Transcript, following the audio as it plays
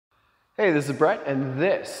Hey, this is Brett, and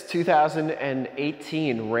this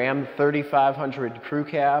 2018 Ram 3500 Crew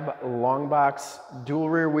Cab Longbox Dual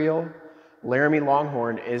Rear Wheel Laramie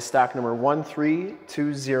Longhorn is stock number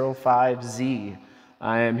 13205Z.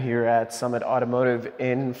 I am here at Summit Automotive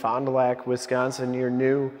in Fond du Lac, Wisconsin, your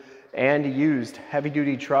new and used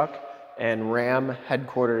heavy-duty truck and Ram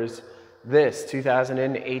headquarters. This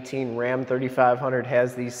 2018 Ram 3500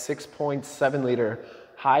 has the 6.7-liter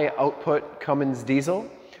high-output Cummins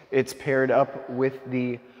diesel. It's paired up with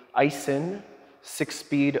the Aisin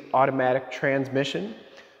 6-speed automatic transmission.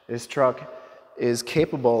 This truck is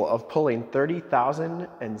capable of pulling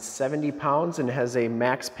 30,070 pounds and has a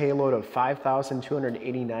max payload of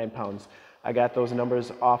 5,289 pounds. I got those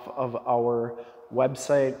numbers off of our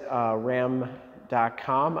website,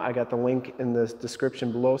 ram.com. I got the link in the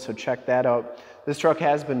description below, so check that out. This truck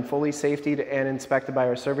has been fully safetied and inspected by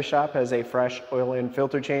our service shop, has a fresh oil and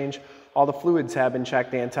filter change. All the fluids have been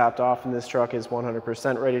checked and topped off, and this truck is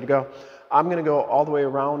 100% ready to go. I'm gonna go all the way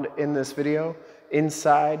around in this video,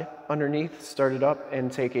 inside, underneath, start it up,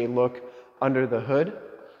 and take a look under the hood.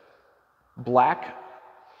 Black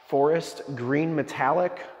forest green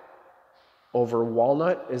metallic over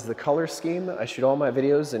walnut is the color scheme. I shoot all my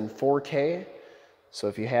videos in 4K. So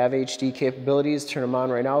if you have HD capabilities, turn them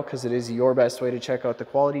on right now, because it is your best way to check out the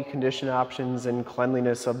quality, condition options, and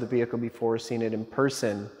cleanliness of the vehicle before seeing it in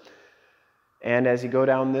person. And as you go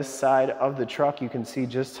down this side of the truck, you can see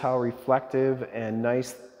just how reflective and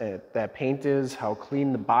nice that paint is, how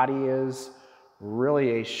clean the body is.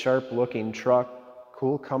 Really a sharp looking truck,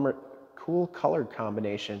 cool color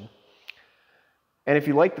combination. And if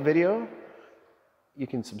you like the video, you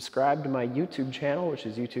can subscribe to my YouTube channel, which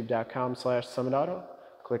is youtube.com/SummitAuto.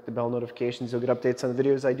 Click the bell notifications. You'll get updates on the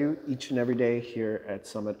videos I do each and every day here at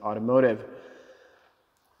Summit Automotive.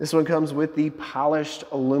 This one comes with the polished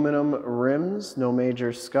aluminum rims, no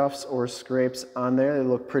major scuffs or scrapes on there. They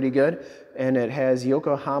look pretty good. And it has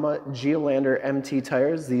Yokohama Geolandar MT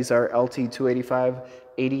tires. These are LT 285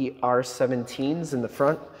 80R17s in the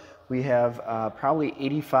front. We have probably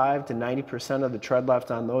 85 to 90% of the tread left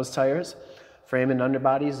on those tires. Frame and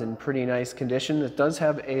underbody is in pretty nice condition. It does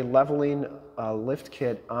have a leveling lift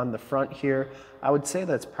kit on the front here. I would say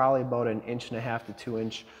that's probably about 1.5 to 2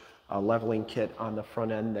 inch leveling kit on the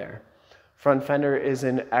front end there. Front fender is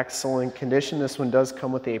in excellent condition. This one does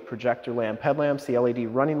come with a projector lamp headlamps, the LED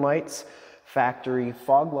running lights, factory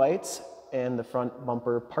fog lights, and the front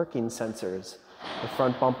bumper parking sensors. The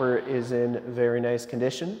front bumper is in very nice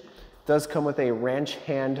condition. It does come with a ranch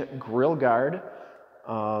hand grill guard.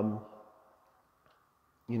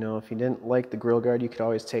 You know, if you didn't like the grill guard, you could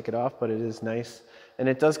always take it off, but it is nice. And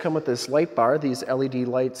it does come with this light bar. These LED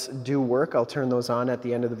lights do work. I'll turn those on at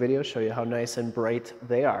the end of the video, show you how nice and bright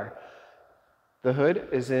they are. The hood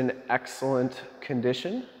is in excellent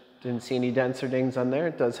condition. Didn't see any dents or dings on there.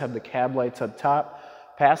 It does have the cab lights up top.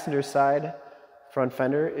 Passenger side front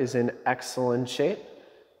fender is in excellent shape.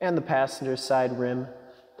 And the passenger side rim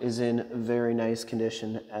is in very nice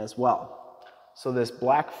condition as well. So this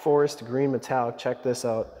black forest green metallic, check this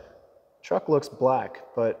out. Truck looks black,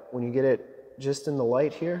 but when you get it just in the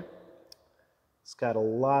light here, it's got a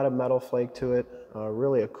lot of metal flake to it.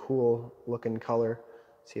 Really a cool looking color.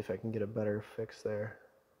 See if I can get a better fix there.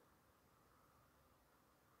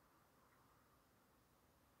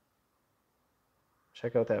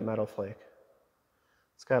 Check out that metal flake.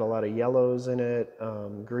 It's got a lot of yellows in it,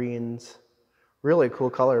 greens. Really cool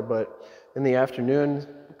color, but in the afternoon,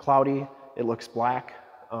 cloudy, it looks black.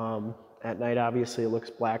 At night, obviously, it looks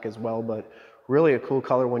black as well, but really a cool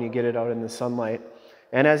color when you get it out in the sunlight.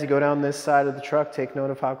 And as you go down this side of the truck, take note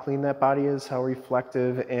of how clean that body is, how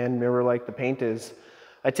reflective and mirror-like the paint is.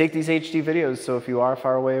 I take these HD videos, so if you are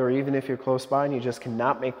far away or even if you're close by and you just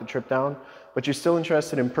cannot make the trip down, but you're still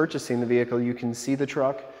interested in purchasing the vehicle, you can see the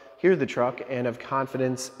truck, hear the truck, and have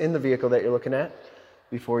confidence in the vehicle that you're looking at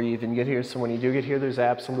before you even get here. So when you do get here, there's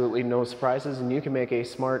absolutely no surprises, and you can make a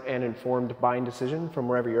smart and informed buying decision from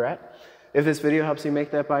wherever you're at. If this video helps you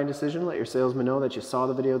make that buying decision, let your salesman know that you saw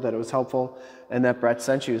the video, that it was helpful, and that Brett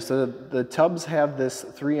sent you. So the tubs have this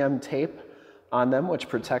 3M tape on them, which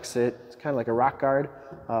protects it. It's kind of like a rock guard,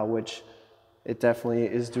 which it definitely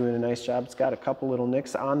is doing a nice job. It's got a couple little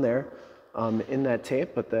nicks on there in that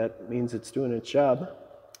tape, but that means it's doing its job.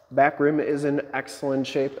 Back rim is in excellent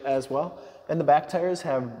shape as well. And the back tires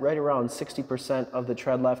have right around 60% of the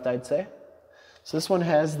tread left, I'd say. So this one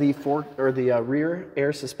has the rear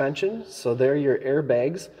air suspension. So they're your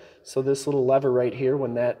airbags. So this little lever right here,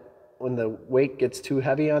 when the weight gets too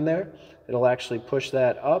heavy on there, it'll actually push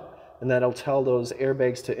that up, and that'll tell those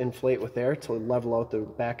airbags to inflate with air to level out the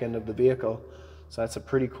back end of the vehicle. So that's a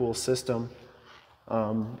pretty cool system.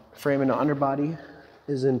 Frame and underbody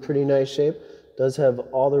is in pretty nice shape. Does have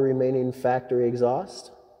all the remaining factory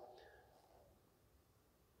exhaust.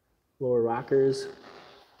 Lower rockers,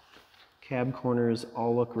 cab corners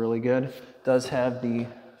all look really good. Does have the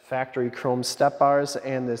factory chrome step bars,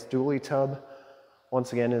 and this dually tub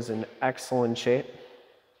once again is in excellent shape.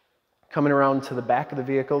 Coming around to the back of the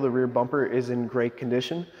vehicle, the rear bumper is in great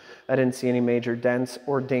condition. I didn't see any major dents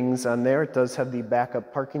or dings on there. It does have the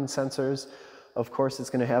backup parking sensors. Of course, it's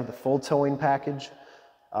going to have the full towing package,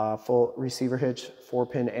 full receiver hitch,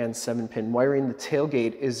 4-pin and 7-pin wiring. The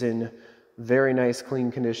tailgate is in very nice,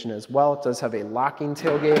 clean condition as well. It does have a locking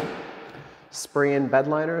tailgate, spray-in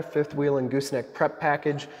bedliner, 5th wheel and gooseneck prep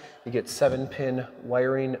package. You get 7-pin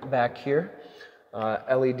wiring back here,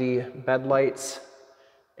 LED bed lights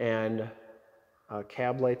and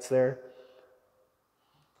cab lights there,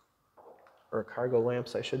 or cargo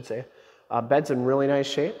lamps, I should say. Bed's in really nice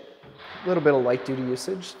shape, a little bit of light duty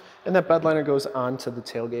usage, and that bedliner goes onto the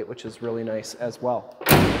tailgate, which is really nice as well.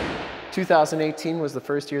 2018 was the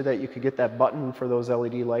first year that you could get that button for those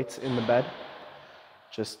LED lights in the bed.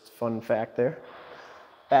 Just fun fact there.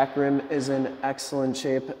 Back rim is in excellent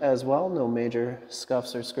shape as well. No major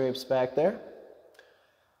scuffs or scrapes back there.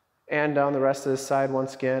 And down the rest of this side,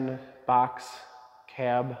 once again, box,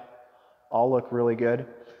 cab, all look really good.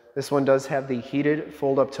 This one does have the heated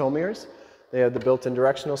fold-up tow mirrors. They have the built-in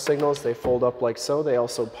directional signals. They fold up like so. They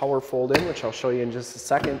also power fold in, which I'll show you in just a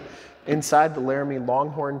second. Inside, the Laramie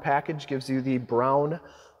Longhorn package gives you the brown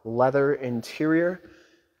leather interior.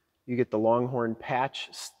 You get the Longhorn patch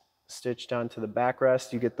stitched onto the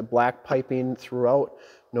backrest. You get the black piping throughout.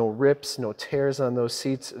 No rips, no tears on those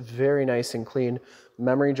seats. Very nice and clean.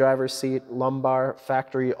 Memory driver's seat, lumbar,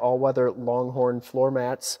 factory all-weather Longhorn floor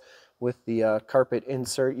mats with the carpet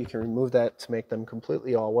insert. You can remove that to make them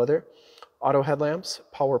completely all-weather. Auto headlamps,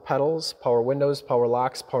 power pedals, power windows, power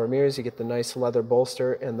locks, power mirrors. You get the nice leather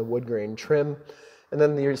bolster and the wood grain trim. And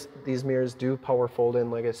then these mirrors do power fold in,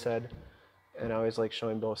 like I said. And I always like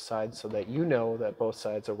showing both sides so that you know that both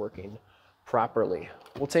sides are working properly.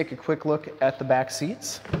 We'll take a quick look at the back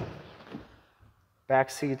seats. Back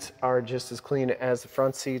seats are just as clean as the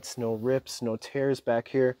front seats. No rips, no tears back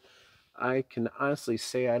here. I can honestly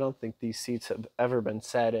say I don't think these seats have ever been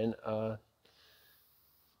sat in.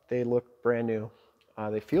 They look brand new.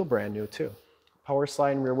 They feel brand new too. Power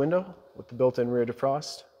sliding rear window with the built-in rear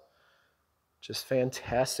defrost. Just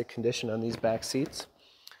fantastic condition on these back seats.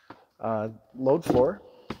 Load floor,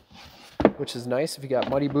 which is nice. If you got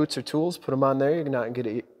muddy boots or tools, put them on there. You're not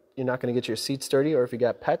going to get your seats dirty. Or if you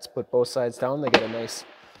got pets, put both sides down. They get a nice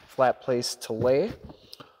flat place to lay.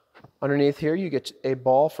 Underneath here, you get a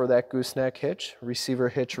ball for that gooseneck hitch, receiver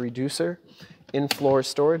hitch reducer, in-floor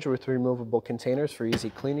storage with removable containers for easy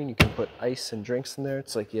cleaning. You can put ice and drinks in there.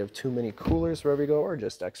 It's like you have too many coolers wherever you go, or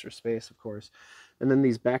just extra space, of course. And then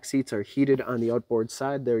these back seats are heated on the outboard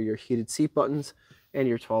side. They're your heated seat buttons and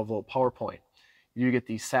your 12-volt power point. You get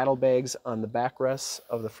these saddlebags on the backrests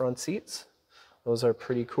of the front seats. Those are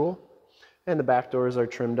pretty cool. And the back doors are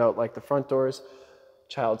trimmed out like the front doors.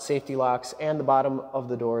 Child safety locks and the bottom of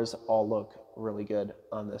the doors all look really good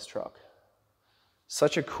on this truck.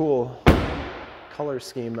 Such a cool color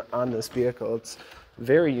scheme on this vehicle. It's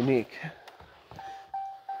very unique.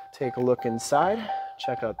 Take a look inside.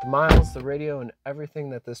 Check out the miles, the radio, and everything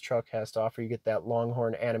that this truck has to offer. You get that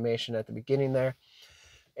Longhorn animation at the beginning there.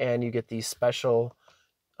 And you get the special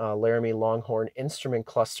Laramie Longhorn instrument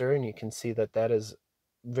cluster, and you can see that that is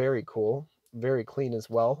very cool, very clean as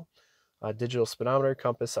well. Digital speedometer,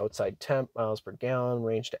 compass, outside temp, miles per gallon,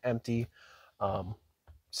 range to empty.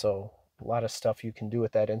 So a lot of stuff you can do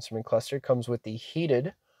with that instrument cluster. Comes with the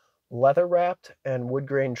heated, leather-wrapped, and wood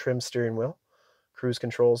grain trim steering wheel. Cruise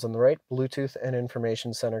controls on the right, Bluetooth and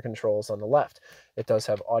information center controls on the left. It does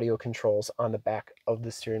have audio controls on the back of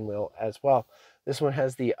the steering wheel as well. This one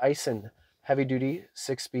has the Aisin heavy-duty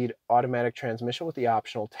 6-speed automatic transmission with the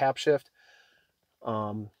optional tap shift.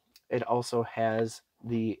 It also has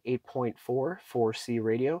the 8.4 4C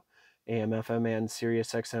radio, AM, FM, and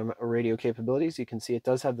Sirius XM radio capabilities. You can see it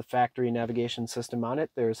does have the factory navigation system on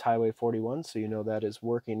it. There's Highway 41, so you know that is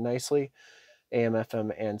working nicely. AM,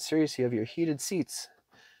 FM, and Sirius. You have your heated seats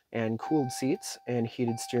and cooled seats and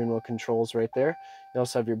heated steering wheel controls right there. You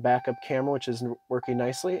also have your backup camera, which is working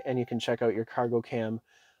nicely, and you can check out your cargo cam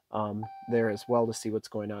there as well to see what's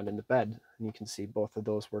going on in the bed. And you can see both of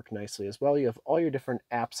those work nicely as well. You have all your different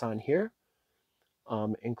apps on here,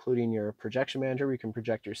 including your projection manager, where you can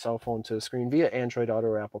project your cell phone to the screen via Android Auto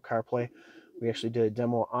or Apple CarPlay. We actually did a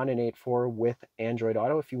demo on an 8.4 with Android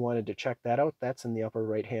Auto. If you wanted to check that out, that's in the upper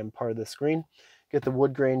right-hand part of the screen. Get the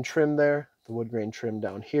wood grain trim there, the wood grain trim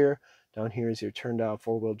down here, Down here is your turn dial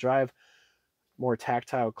 4-wheel drive, more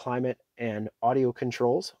tactile climate and audio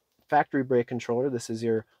controls. Factory brake controller, this is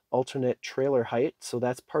your alternate trailer height, so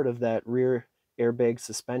that's part of that rear airbag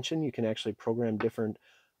suspension. You can actually program different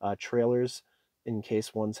trailers in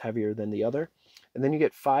case one's heavier than the other. And then you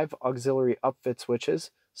get 5 auxiliary upfit switches,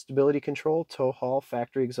 stability control, tow haul,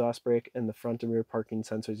 factory exhaust brake, and the front and rear parking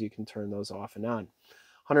sensors. You can turn those off and on.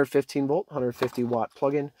 115 volt, 150 watt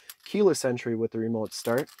plug-in, keyless entry with the remote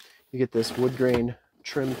start. You get this wood grain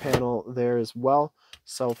trim panel there as well,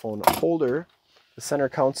 cell phone holder. The center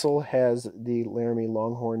console has the Laramie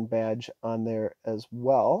Longhorn badge on there as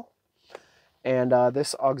well. And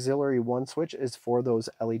this auxiliary 1 switch is for those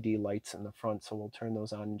LED lights in the front, so we'll turn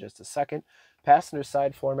those on in just a second. Passenger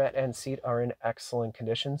side floor mat and seat are in excellent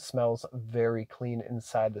condition. Smells very clean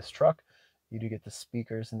inside this truck. You do get the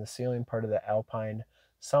speakers in the ceiling, part of the Alpine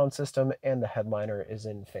sound system, and the headliner is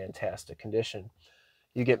in fantastic condition.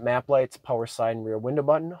 You get map lights, power side and rear window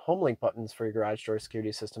button, Homelink buttons for your garage door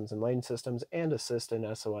security systems and lane systems, and assist and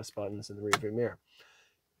SOS buttons in the rearview mirror.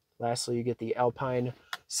 Lastly, you get the Alpine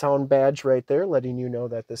sound badge right there, letting you know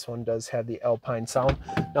that this one does have the Alpine sound.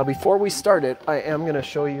 Now, before we start it, I am going to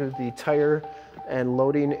show you the tire and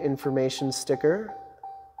loading information sticker,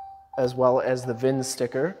 as well as the VIN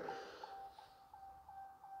sticker.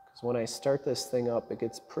 Because when I start this thing up, it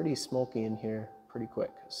gets pretty smoky in here pretty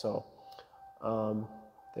quick. So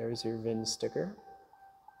there's your VIN sticker.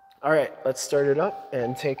 All right, let's start it up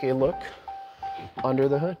and take a look under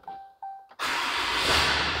the hood.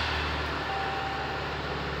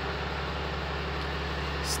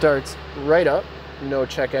 Starts right up, no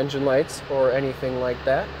check engine lights or anything like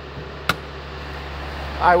that.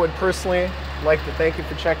 I would personally like to thank you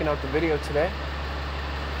for checking out the video today,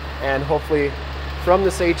 and hopefully from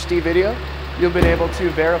this HD video you've been able to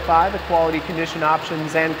verify the quality, condition,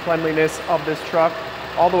 options, and cleanliness of this truck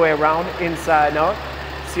all the way around, inside and out.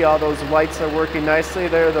 See all those lights are working nicely.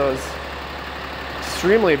 There, those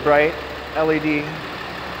extremely bright LED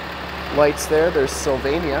lights there. There's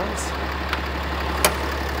Sylvanias.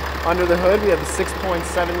 Under the hood, we have the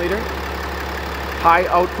 6.7 liter high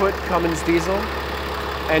output Cummins diesel.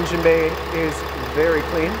 Engine bay is very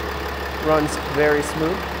clean, runs very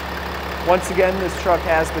smooth. Once again, this truck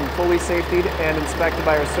has been fully safetied and inspected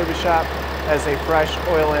by our service shop as a fresh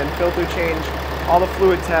oil and filter change. All the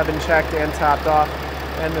fluids have been checked and topped off,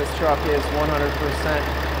 and this truck is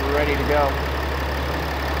 100% ready to go.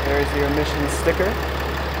 There's your emissions sticker.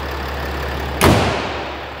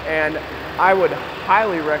 And I would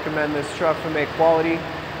highly recommend this truck from a quality,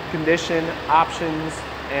 condition, options,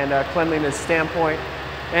 and cleanliness standpoint.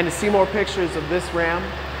 And to see more pictures of this Ram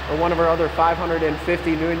or one of our other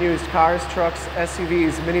 550 new and used cars, trucks,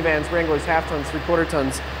 SUVs, minivans, Wranglers, half tons, 3/4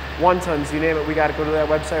 tons, 1 tons, you name it, we got to go to that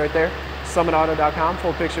website right there, summitauto.com.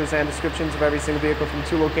 Full pictures and descriptions of every single vehicle from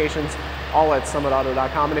 2 locations, all at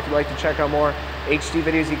summitauto.com. And if you'd like to check out more HD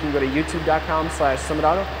videos, you can go to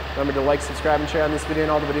youtube.com/summitauto. Remember to like, subscribe, and share on this video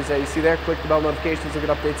and all the videos that you see there. Click the bell notifications to get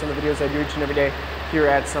updates on the videos I do each and every day here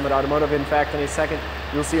at Summit Automotive. In fact, in a second,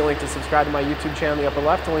 you'll see a link to subscribe to my YouTube channel in the upper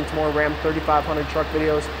left, a link to more Ram 3500 truck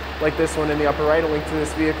videos like this one in the upper right, a link to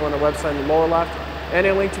this vehicle on our website in the lower left, and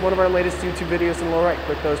a link to one of our latest YouTube videos in the lower right.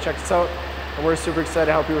 Click those, check us out. And we're super excited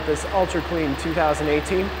to help you with this ultra clean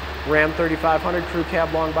 2018 Ram 3500 Crew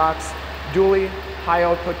Cab Long Box, dually, high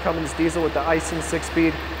output Cummins diesel with the Aisin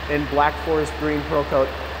 6-speed in Black Forest Green Pro Coat.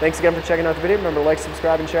 Thanks again for checking out the video. Remember to like,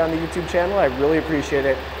 subscribe, and share on the YouTube channel. I really appreciate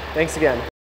it. Thanks again.